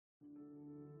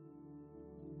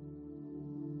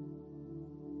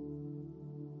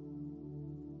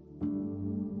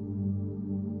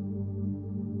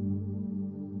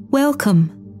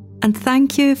Welcome, and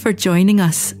thank you for joining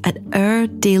us at Our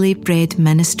Daily Bread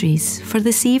Ministries for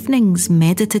this evening's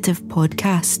meditative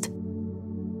podcast.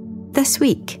 This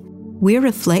week, we're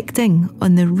reflecting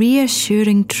on the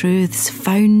reassuring truths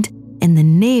found in the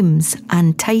names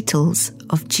and titles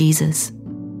of Jesus.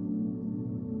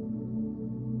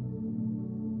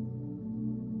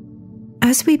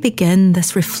 As we begin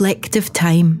this reflective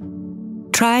time,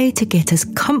 try to get as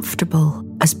comfortable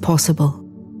as possible.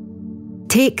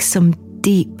 Take some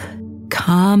deep,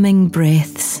 calming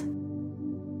breaths.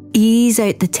 Ease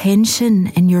out the tension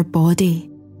in your body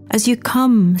as you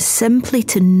come simply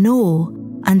to know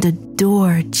and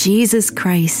adore Jesus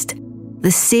Christ, the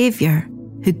Saviour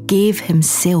who gave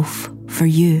Himself for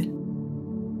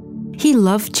you. He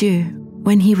loved you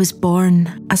when He was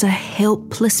born as a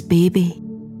helpless baby.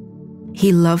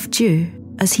 He loved you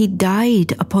as He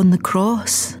died upon the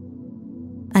cross.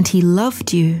 And He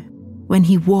loved you when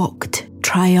He walked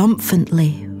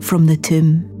triumphantly from the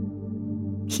tomb.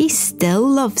 He still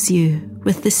loves you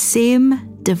with the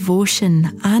same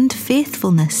devotion and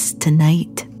faithfulness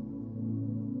tonight.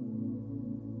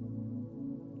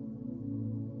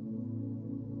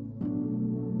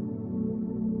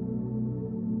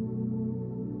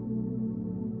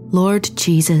 Lord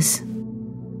Jesus,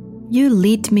 You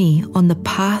lead me on the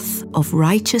path of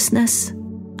righteousness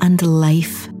and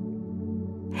life.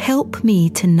 Help me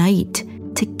tonight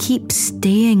to keep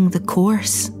staying the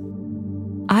course.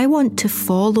 I want to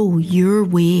follow Your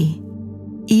way,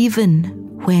 even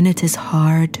when it is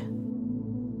hard.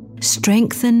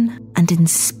 Strengthen and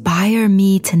inspire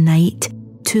me tonight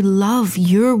to love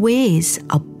Your ways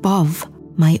above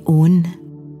my own.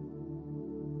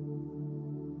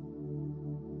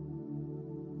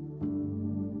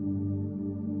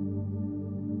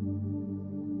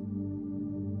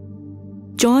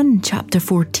 John chapter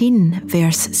 14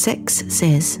 verse 6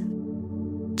 says,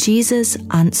 Jesus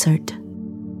answered,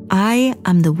 I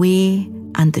am the way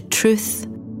and the truth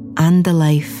and the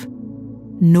life.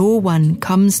 No one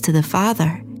comes to the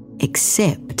Father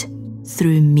except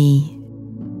through me.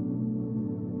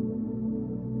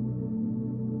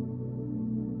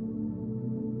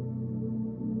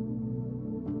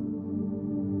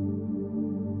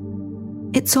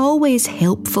 It's always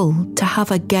helpful to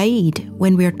have a guide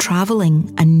when we're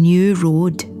travelling a new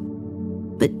road.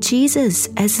 But Jesus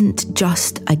isn't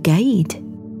just a guide.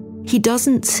 He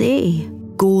doesn't say,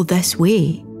 go this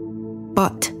way,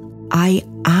 but I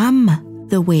am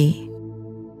the way.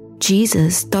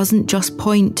 Jesus doesn't just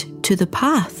point to the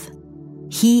path.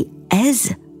 He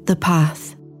is the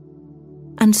path.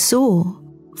 And so,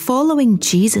 following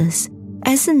Jesus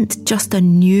isn't just a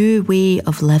new way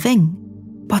of living,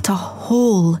 but a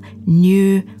whole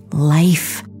new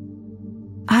life.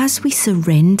 As we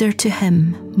surrender to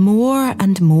Him more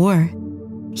and more,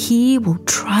 He will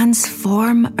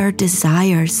transform our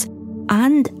desires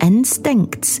and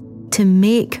instincts to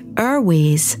make our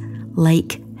ways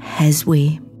like His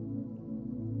way.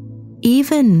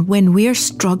 Even when we're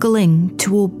struggling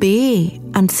to obey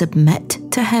and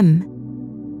submit to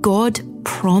Him, God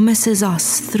promises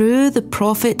us through the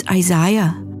prophet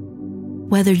Isaiah,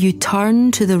 whether you turn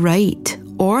to the right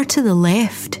or to the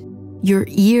left, your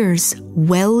ears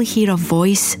will hear a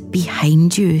voice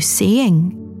behind you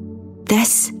saying,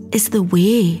 this is the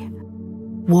way,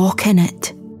 walk in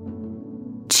it.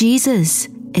 Jesus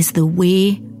is the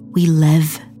way we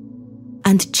live,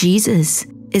 and Jesus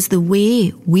is the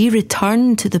way we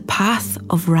return to the path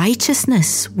of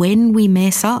righteousness when we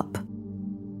mess up.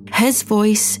 His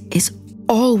voice is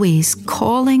always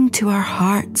calling to our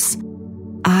hearts,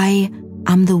 I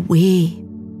am the way,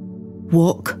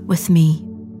 walk with me.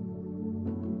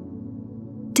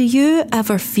 Do you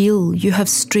ever feel you have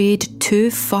strayed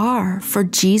too far for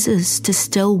Jesus to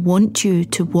still want you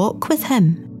to walk with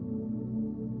Him?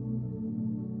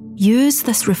 Use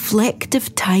this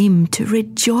reflective time to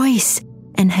rejoice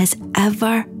in His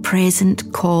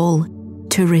ever-present call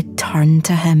to return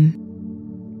to Him.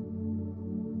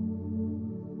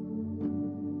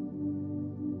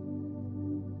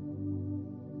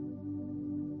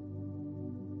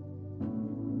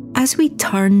 As we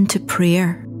turn to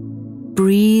prayer,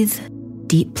 breathe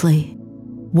deeply,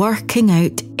 working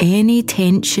out any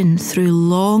tension through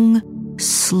long,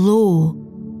 slow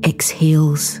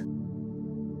exhales.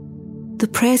 The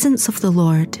presence of the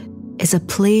Lord is a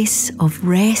place of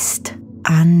rest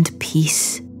and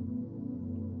peace.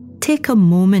 Take a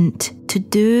moment to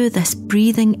do this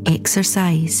breathing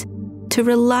exercise to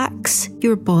relax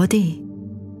your body,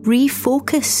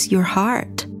 refocus your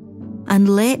heart, and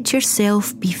let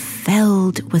yourself be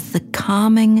filled with the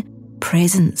calming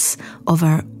presence of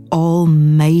our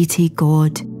Almighty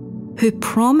God, who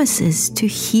promises to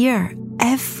hear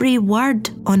every word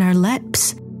on our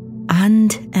lips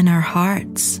and in our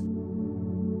hearts.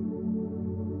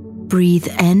 Breathe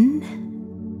in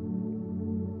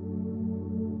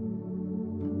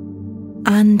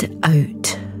and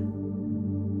out.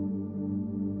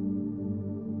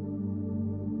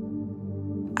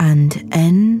 And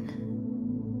in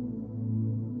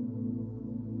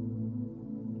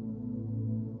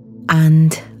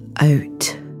and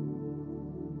out.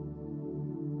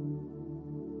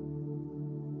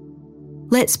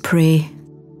 Let's pray.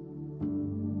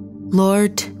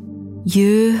 Lord,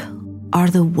 you are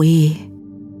the way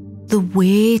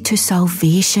to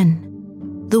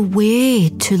salvation, the way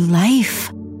to life,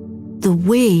 the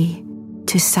way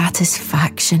to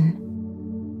satisfaction.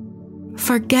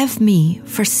 Forgive me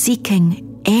for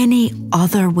seeking any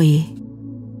other way.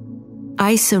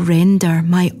 I surrender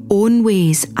my own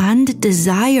ways and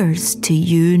desires to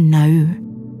you now.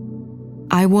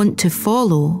 I want to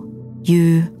follow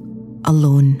you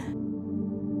alone.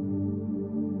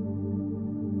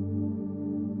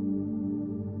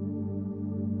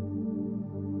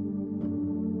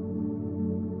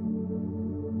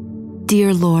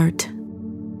 Dear Lord,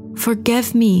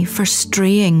 forgive me for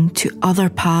straying to other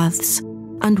paths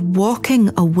and walking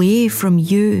away from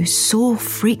you so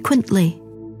frequently.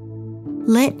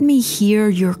 Let me hear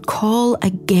your call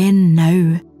again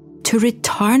now to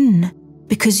return,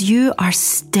 because you are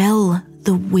still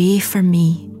the way for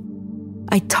me.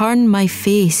 I turn my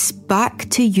face back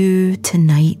to you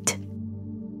tonight.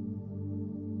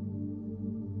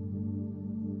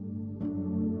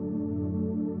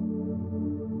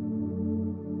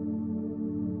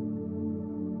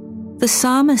 The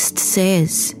psalmist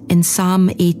says in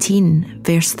Psalm 18,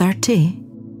 verse 30,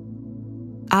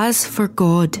 "As for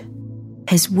God,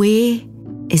 his way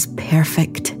is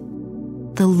perfect.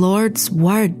 The Lord's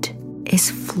word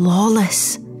is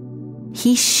flawless.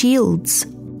 He shields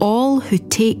all who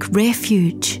take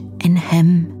refuge in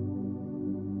him."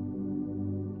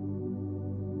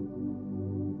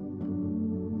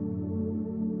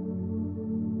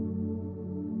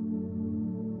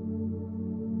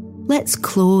 Let's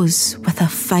close with a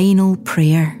final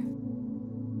prayer.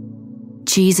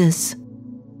 Jesus,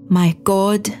 my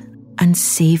God and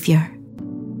Saviour,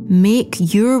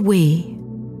 make your way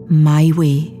my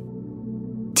way.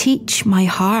 Teach my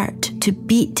heart to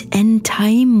beat in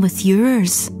time with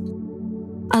yours.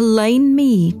 Align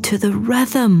me to the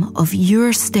rhythm of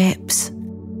your steps.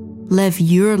 Live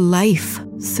your life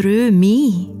through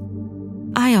me.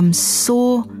 I am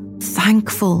so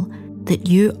thankful that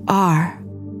you are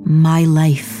my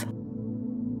life.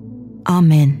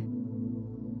 Amen.